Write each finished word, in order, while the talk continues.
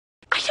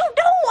I don't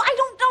know.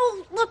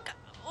 Look,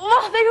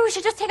 maybe we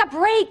should just take a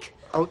break.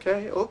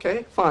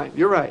 Okay, fine.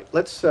 You're right.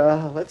 Let's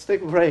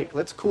take a break.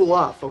 Let's cool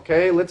off,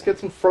 okay? Let's get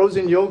some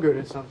frozen yogurt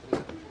or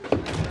something.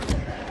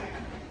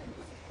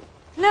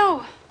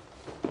 No.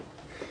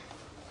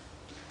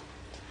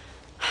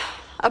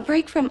 A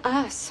break from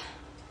us.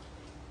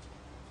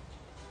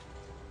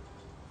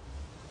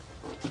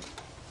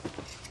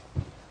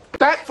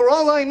 That, for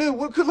all I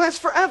knew, could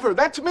last forever.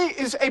 That, to me,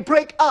 is a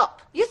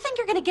break-up. You think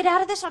you're gonna get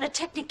out of this on a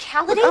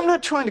technicality? Look, I'm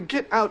not trying to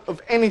get out of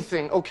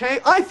anything, okay?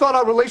 I thought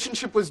our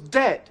relationship was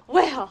dead.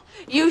 Well,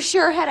 you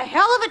sure had a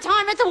hell of a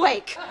time at the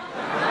wake.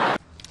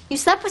 You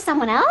slept with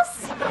someone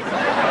else?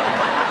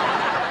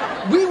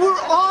 We were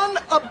on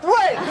a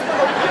break,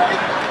 okay?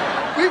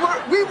 We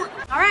were...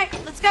 All right,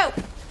 let's go.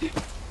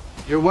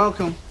 You're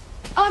welcome.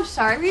 Oh, I'm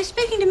sorry. Were you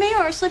speaking to me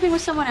or sleeping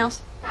with someone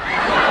else?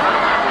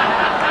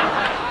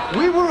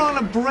 We were on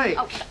a break.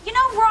 Oh, you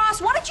know, Ross,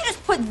 why don't you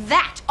just put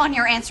that on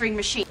your answering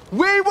machine?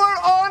 We were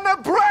on a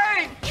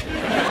break!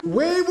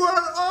 We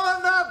were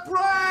on a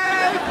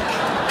break!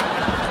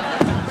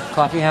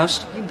 Coffee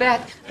house? You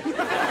bet.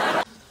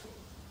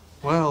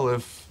 Well,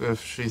 if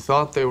she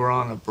thought they were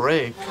on a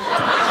break...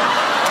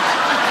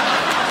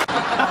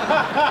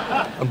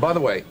 And by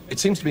the way, it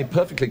seems to be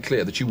perfectly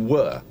clear that you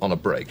were on a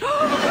break. Well,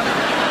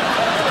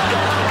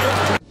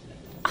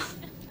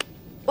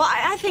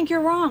 I think you're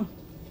wrong.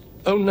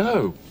 Oh,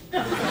 no.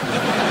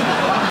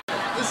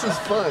 This is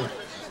fun.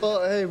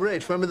 Well, hey,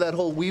 Rach, remember that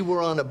whole we were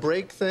on a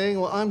break thing?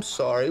 Well, I'm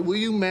sorry. Will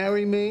you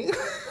marry me?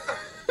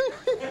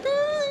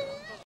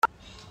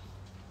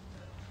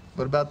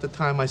 What about the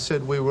time I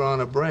said we were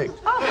on a break?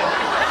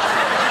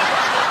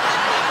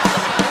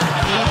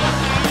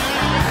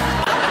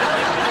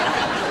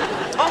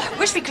 Oh, I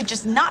wish we could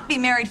just not be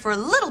married for a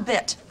little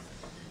bit.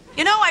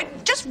 You know, I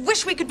just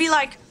wish we could be,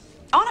 like,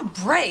 on a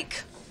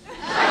break.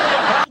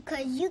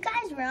 Because you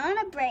guys were on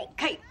a break.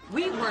 Hey,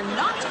 we were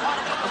not on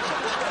a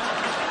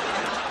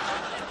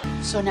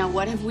break. So now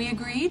what have we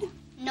agreed?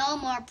 No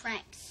more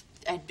pranks.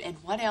 And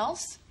what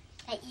else?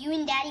 That you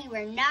and Daddy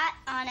were not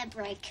on a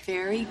break.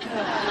 Very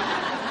good.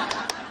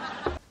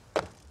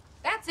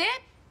 That's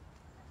it?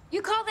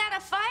 You call that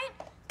a fight?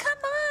 Come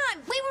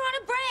on, we were on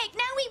a break.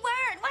 Now we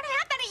weren't. What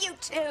happened to you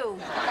two?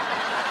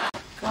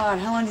 God,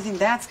 how long do you think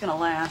that's gonna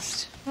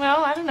last?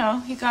 Well, I don't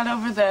know. You got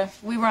over the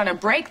we were on a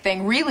break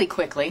thing really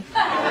quickly.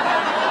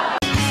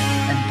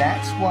 And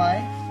that's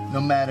why,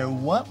 no matter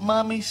what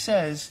Mommy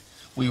says,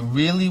 we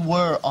really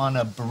were on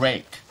a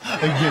break.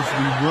 Yes,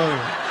 we were.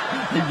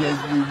 Yes,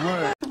 we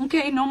were.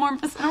 Okay, no more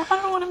mess. I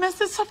don't want to mess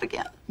this up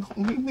again.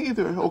 Me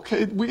neither,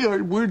 okay?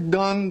 We're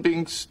done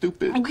being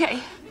stupid.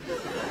 Okay.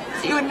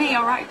 It's you and me,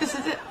 all right? This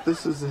is it.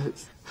 This is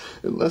it.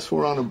 Unless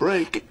we're on a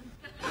break.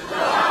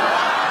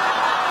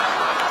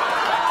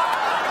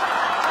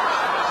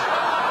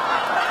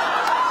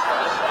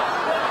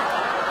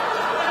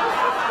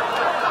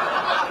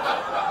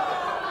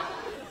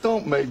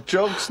 Don't make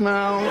jokes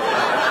now.